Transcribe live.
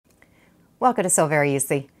Welcome to Sew Very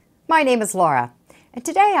Easy. My name is Laura, and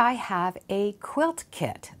today I have a quilt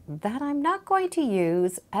kit that I'm not going to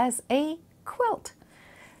use as a quilt.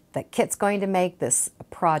 The kit's going to make this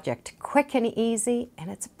project quick and easy, and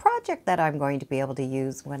it's a project that I'm going to be able to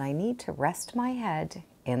use when I need to rest my head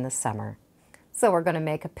in the summer. So we're going to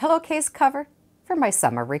make a pillowcase cover for my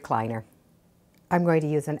summer recliner. I'm going to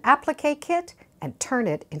use an applique kit and turn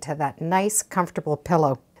it into that nice, comfortable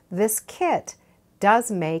pillow. This kit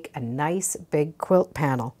does make a nice big quilt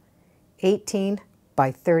panel, 18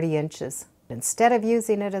 by 30 inches. Instead of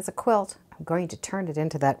using it as a quilt, I'm going to turn it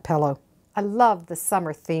into that pillow. I love the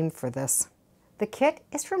summer theme for this. The kit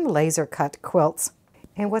is from Laser Cut Quilts.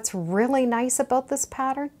 And what's really nice about this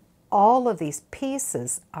pattern, all of these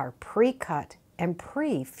pieces are pre-cut and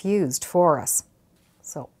pre-fused for us.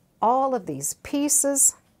 So all of these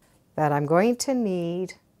pieces that I'm going to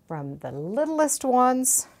need, from the littlest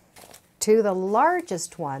ones to the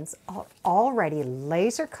largest ones, are already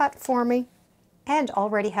laser cut for me and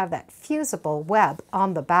already have that fusible web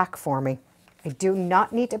on the back for me. I do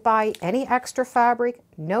not need to buy any extra fabric,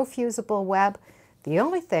 no fusible web. The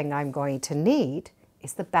only thing I'm going to need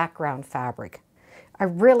is the background fabric. I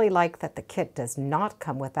really like that the kit does not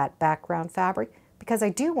come with that background fabric because I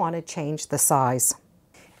do want to change the size.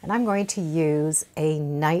 And I'm going to use a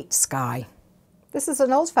night sky. This is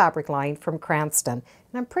an old fabric line from Cranston,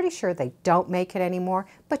 and I'm pretty sure they don't make it anymore,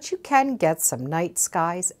 but you can get some night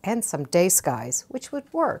skies and some day skies, which would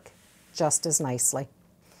work just as nicely.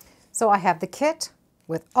 So I have the kit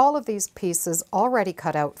with all of these pieces already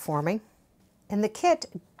cut out for me, and the kit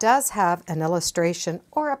does have an illustration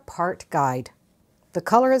or a part guide. The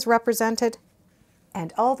color is represented,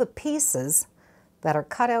 and all the pieces that are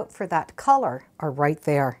cut out for that color are right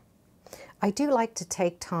there. I do like to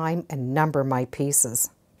take time and number my pieces.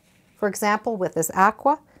 For example, with this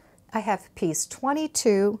aqua, I have piece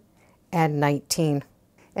 22 and 19.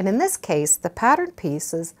 And in this case, the pattern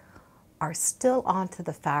pieces are still onto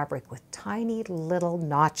the fabric with tiny little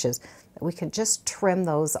notches that we can just trim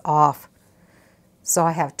those off. So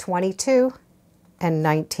I have 22 and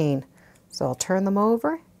 19. So I'll turn them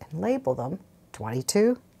over and label them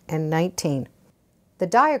 22 and 19. The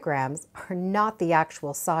diagrams are not the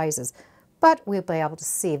actual sizes, but we'll be able to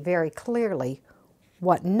see very clearly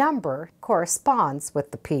what number corresponds with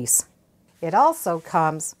the piece. It also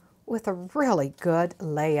comes with a really good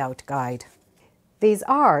layout guide. These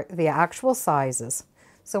are the actual sizes,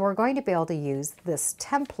 so we're going to be able to use this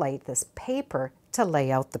template, this paper, to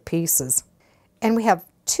lay out the pieces. And we have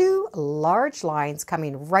two large lines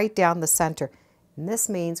coming right down the center, and this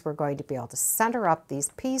means we're going to be able to center up these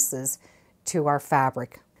pieces to our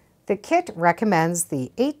fabric. The kit recommends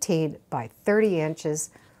the 18 by 30 inches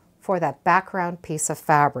for that background piece of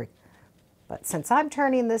fabric. But since I'm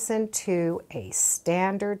turning this into a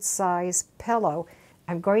standard size pillow,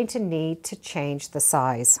 I'm going to need to change the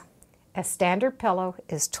size. A standard pillow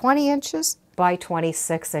is 20 inches by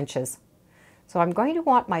 26 inches. So I'm going to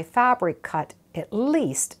want my fabric cut at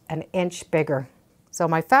least an inch bigger. So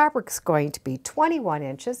my fabric's going to be 21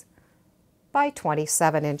 inches by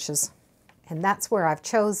 27 inches. And that's where I've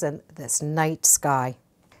chosen this night sky.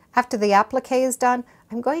 After the applique is done,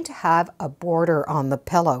 I'm going to have a border on the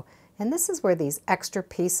pillow. And this is where these extra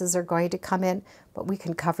pieces are going to come in, but we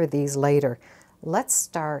can cover these later. Let's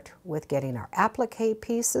start with getting our applique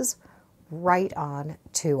pieces right on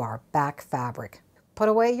to our back fabric. Put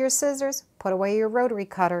away your scissors, put away your rotary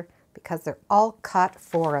cutter, because they're all cut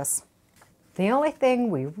for us. The only thing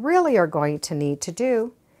we really are going to need to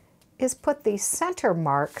do is put these center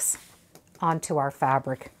marks onto our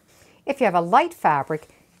fabric. If you have a light fabric,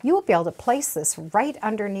 you will be able to place this right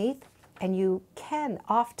underneath, and you can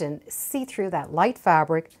often see through that light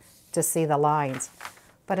fabric to see the lines.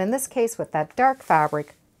 But in this case, with that dark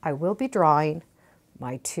fabric, I will be drawing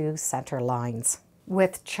my two center lines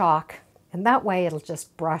with chalk, and that way it'll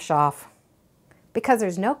just brush off. Because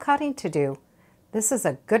there's no cutting to do, this is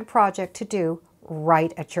a good project to do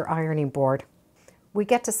right at your ironing board. We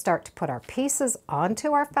get to start to put our pieces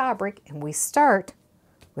onto our fabric, and we start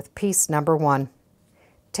with piece number 1.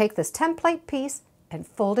 Take this template piece and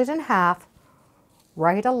fold it in half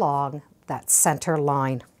right along that center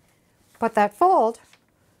line. Put that fold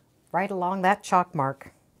right along that chalk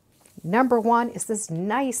mark. Number 1 is this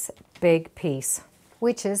nice big piece,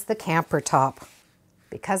 which is the camper top.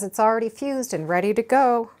 Because it's already fused and ready to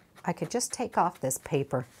go, I could just take off this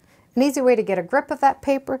paper. An easy way to get a grip of that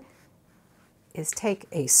paper is take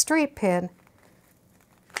a straight pin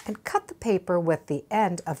and cut the paper with the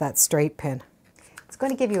end of that straight pin. It's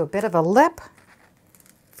going to give you a bit of a lip.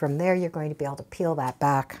 From there, you're going to be able to peel that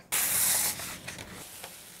back.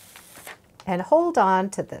 and hold on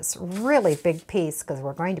to this really big piece because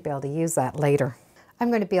we're going to be able to use that later. I'm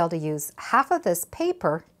going to be able to use half of this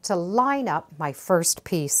paper to line up my first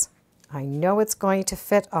piece. I know it's going to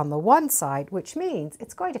fit on the one side, which means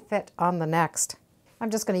it's going to fit on the next. I'm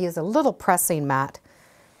just going to use a little pressing mat,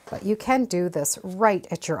 but you can do this right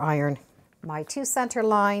at your iron. My two center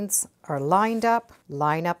lines are lined up.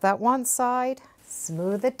 Line up that one side,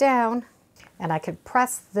 smooth it down, and I can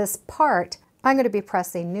press this part. I'm going to be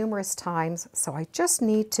pressing numerous times, so I just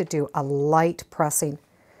need to do a light pressing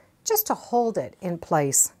just to hold it in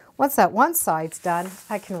place. Once that one side's done,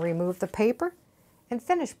 I can remove the paper and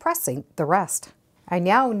finish pressing the rest. I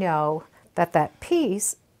now know that that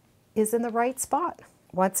piece is in the right spot.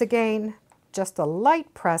 Once again, just a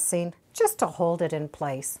light pressing just to hold it in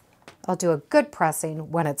place. I'll do a good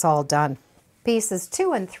pressing when it's all done. Pieces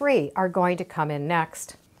 2 and 3 are going to come in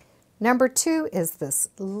next. Number 2 is this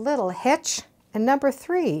little hitch, and number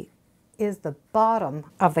 3 is the bottom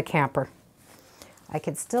of the camper. I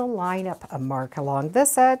can still line up a mark along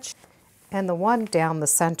this edge and the one down the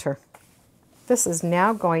center. This is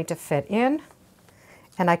now going to fit in,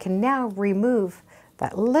 and I can now remove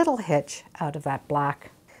that little hitch out of that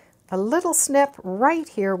black. A little snip right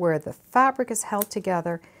here where the fabric is held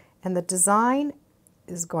together and the design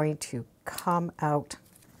is going to come out.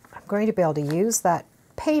 I'm going to be able to use that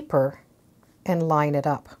paper and line it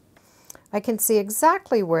up. I can see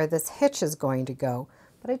exactly where this hitch is going to go,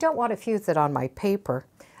 but I don't want to fuse it on my paper.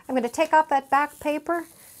 I'm going to take off that back paper,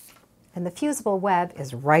 and the fusible web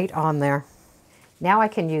is right on there. Now I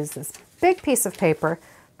can use this big piece of paper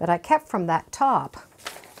that I kept from that top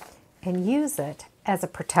and use it as a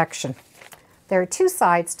protection. There are two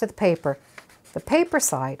sides to the paper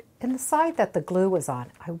side and the side that the glue was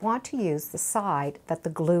on. I want to use the side that the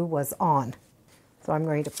glue was on. So I'm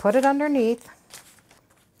going to put it underneath.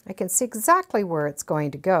 I can see exactly where it's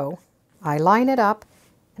going to go. I line it up,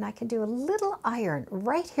 and I can do a little iron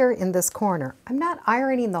right here in this corner. I'm not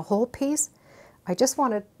ironing the whole piece. I just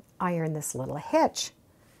want to iron this little hitch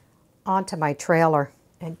onto my trailer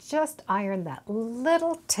and just iron that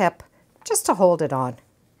little tip just to hold it on.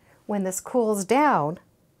 When this cools down,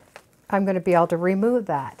 I'm going to be able to remove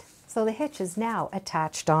that. So the hitch is now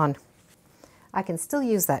attached on. I can still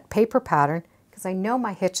use that paper pattern because I know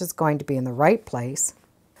my hitch is going to be in the right place.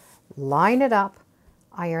 Line it up,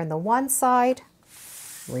 iron the one side,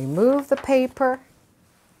 remove the paper,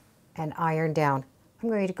 and iron down. I'm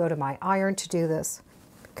going to go to my iron to do this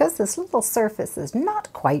because this little surface is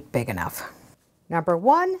not quite big enough. Number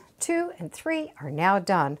 1, 2, and 3 are now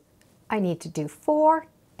done. I need to do 4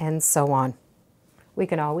 and so on. We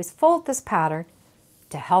can always fold this pattern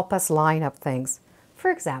to help us line up things. For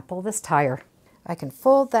example, this tire. I can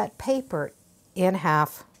fold that paper in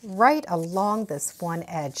half right along this one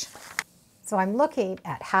edge. So I'm looking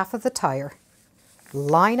at half of the tire.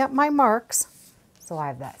 Line up my marks so I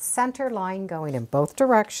have that center line going in both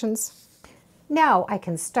directions. Now I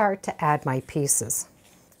can start to add my pieces.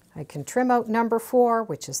 I can trim out number 4,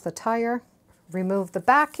 which is the tire, remove the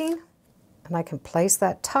backing, and I can place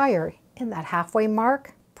that tire in that halfway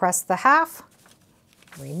mark, press the half,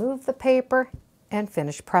 remove the paper, and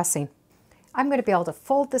finish pressing. I'm going to be able to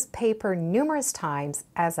fold this paper numerous times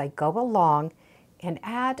as I go along and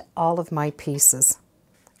add all of my pieces.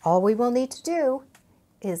 All we will need to do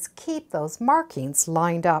is keep those markings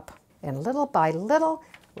lined up. And little by little,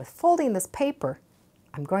 with folding this paper,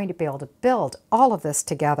 I'm going to be able to build all of this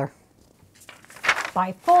together.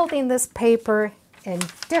 By folding this paper in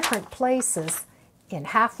different places in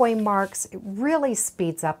halfway marks, it really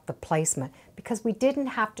speeds up the placement because we didn't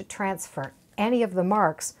have to transfer any of the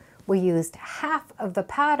marks. We used half of the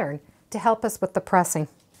pattern to help us with the pressing.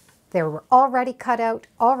 They were already cut out,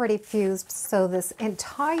 already fused, so this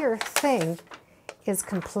entire thing is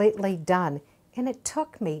completely done, and it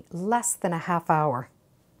took me less than a half hour.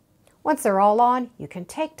 Once they're all on, you can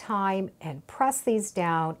take time and press these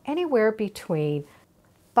down anywhere between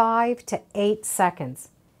 5 to 8 seconds.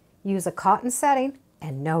 Use a cotton setting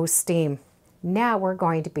and no steam. Now we're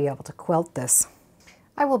going to be able to quilt this.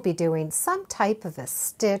 I will be doing some type of a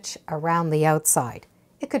stitch around the outside.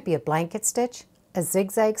 It could be a blanket stitch, a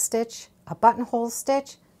zigzag stitch, a buttonhole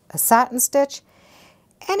stitch, a satin stitch,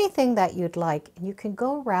 anything that you'd like. And you can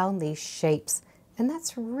go around these shapes, and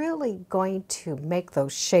that's really going to make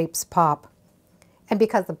those shapes pop. And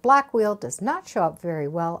because the black wheel does not show up very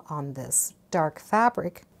well on this dark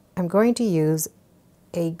fabric, I'm going to use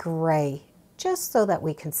a gray just so that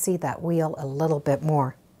we can see that wheel a little bit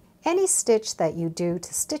more. Any stitch that you do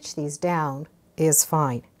to stitch these down is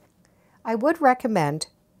fine. I would recommend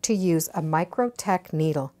to use a Microtech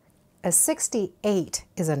needle. A 68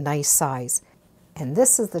 is a nice size. And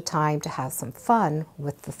this is the time to have some fun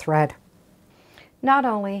with the thread. Not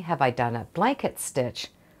only have I done a blanket stitch,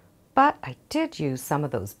 but I did use some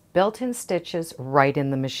of those built-in stitches right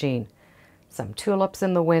in the machine. Some tulips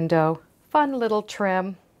in the window, fun little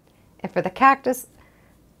trim. And for the cactus,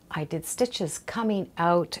 I did stitches coming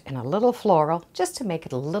out in a little floral just to make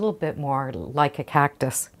it a little bit more like a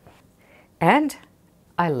cactus. And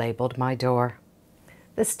I labeled my door.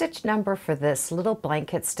 The stitch number for this little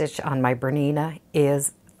blanket stitch on my Bernina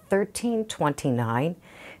is 1329,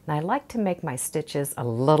 and I like to make my stitches a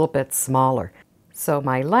little bit smaller. So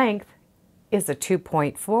my length is a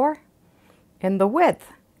 2.4 and the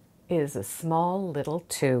width is a small little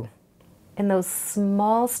 2. And those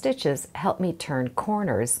small stitches help me turn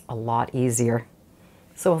corners a lot easier.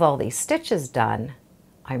 So with all these stitches done,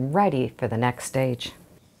 I'm ready for the next stage.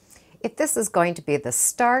 If this is going to be the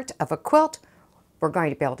start of a quilt, we're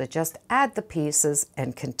going to be able to just add the pieces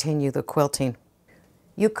and continue the quilting.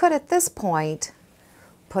 You could at this point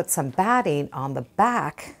put some batting on the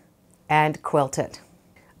back and quilt it.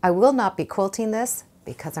 I will not be quilting this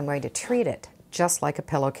because I'm going to treat it just like a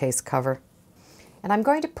pillowcase cover. And I'm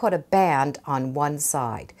going to put a band on one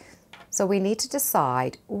side. So we need to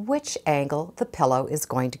decide which angle the pillow is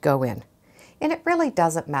going to go in. And it really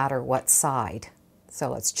doesn't matter what side.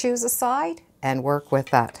 So let's choose a side and work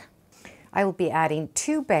with that. I will be adding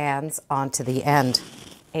 2 bands onto the end,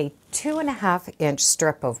 a 2.5 inch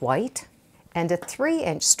strip of white and a 3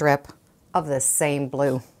 inch strip of the same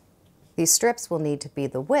blue. These strips will need to be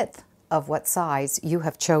the width of what size you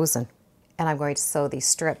have chosen. And I'm going to sew these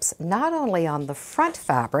strips not only on the front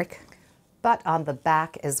fabric, but on the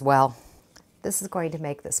back as well. This is going to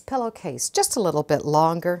make this pillowcase just a little bit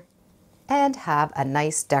longer and have a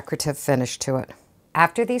nice decorative finish to it.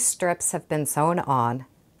 After these strips have been sewn on,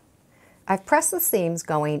 I've pressed the seams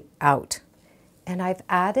going out, and I've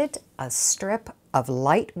added a strip of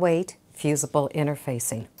lightweight fusible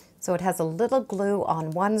interfacing. So it has a little glue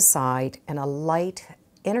on one side and a light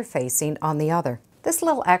interfacing on the other. This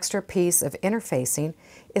little extra piece of interfacing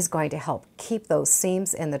is going to help keep those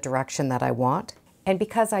seams in the direction that I want. And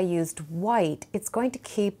because I used white, it's going to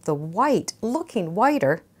keep the white looking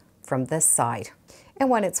whiter from this side.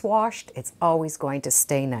 And when it's washed, it's always going to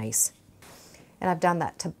stay nice. And I've done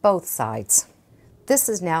that to both sides. This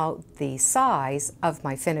is now the size of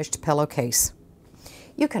my finished pillowcase.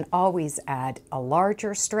 You can always add a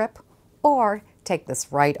larger strip or take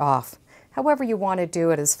this right off. However you want to do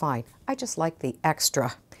it is fine. I just like the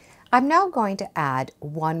extra. I'm now going to add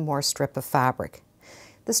one more strip of fabric.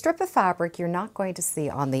 The strip of fabric you're not going to see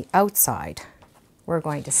on the outside. We're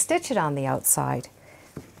going to stitch it on the outside,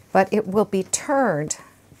 but it will be turned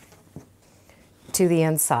to the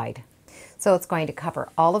inside. So it's going to cover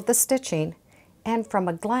all of the stitching, and from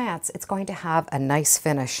a glance, it's going to have a nice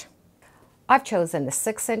finish. I've chosen a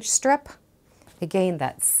 6 inch strip, again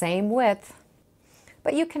that same width,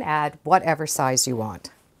 but you can add whatever size you want,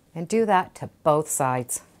 and do that to both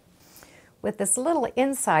sides. With this little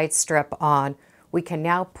inside strip on, we can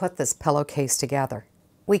now put this pillowcase together.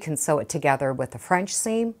 We can sew it together with a French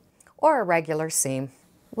seam or a regular seam.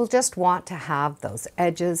 We'll just want to have those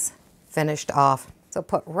edges finished off. So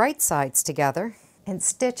put right sides together and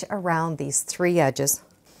stitch around these 3 edges.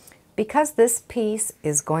 Because this piece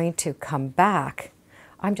is going to come back,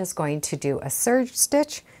 I'm just going to do a serge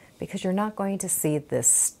stitch because you're not going to see this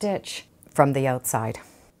stitch from the outside.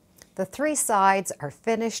 The 3 sides are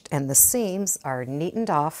finished and the seams are neatened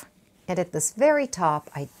off. And at this very top,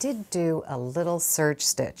 I did do a little serge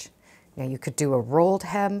stitch. Now you could do a rolled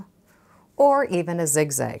hem or even a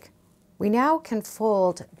zigzag. We now can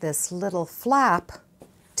fold this little flap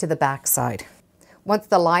to the back side. Once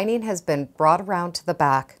the lining has been brought around to the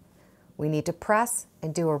back, we need to press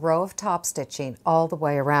and do a row of top stitching all the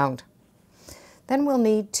way around. Then we'll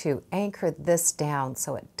need to anchor this down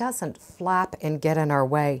so it doesn't flap and get in our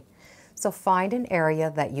way. So find an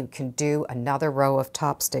area that you can do another row of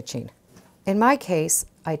top stitching. In my case,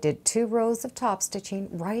 I did 2 rows of top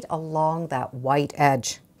stitching right along that white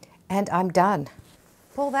edge. And I'm done.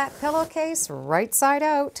 Pull that pillowcase right side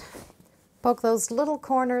out. Poke those little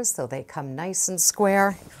corners so they come nice and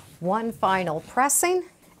square. One final pressing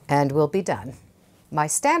and we'll be done. My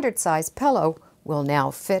standard size pillow will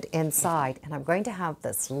now fit inside, and I'm going to have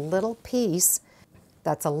this little piece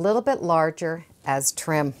that's a little bit larger as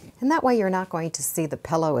trim. And that way you're not going to see the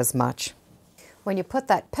pillow as much. When you put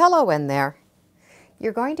that pillow in there,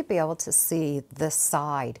 you're going to be able to see this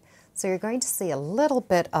side. So you're going to see a little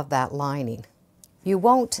bit of that lining. You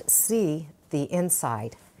won't see the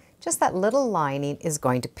inside. Just that little lining is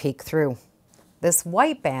going to peek through. This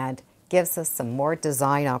white band gives us some more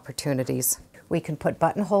design opportunities. We can put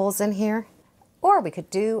buttonholes in here. Or we could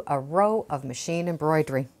do a row of machine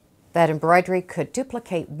embroidery. That embroidery could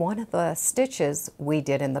duplicate one of the stitches we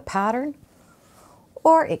did in the pattern,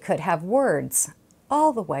 or it could have words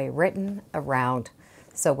all the way written around.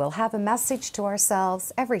 So we'll have a message to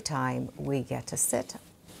ourselves every time we get to sit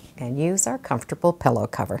and use our comfortable pillow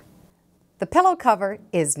cover. The pillow cover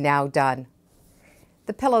is now done.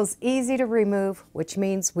 The pillow's easy to remove, which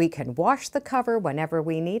means we can wash the cover whenever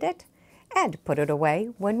we need it and put it away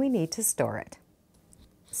when we need to store it.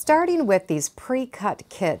 Starting with these pre-cut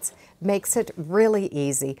kits makes it really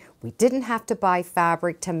easy. We didn't have to buy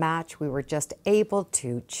fabric to match. We were just able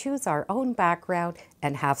to choose our own background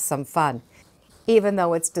and have some fun. Even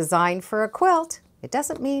though it's designed for a quilt, it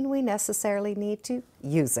doesn't mean we necessarily need to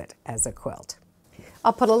use it as a quilt.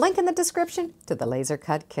 I'll put a link in the description to the laser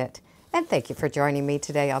cut kit. And thank you for joining me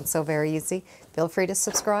today on Sew Very Easy. Feel free to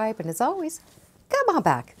subscribe, and as always, come on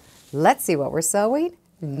back. Let's see what we're sewing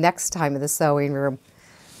next time in the sewing room.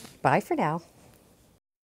 Bye for now.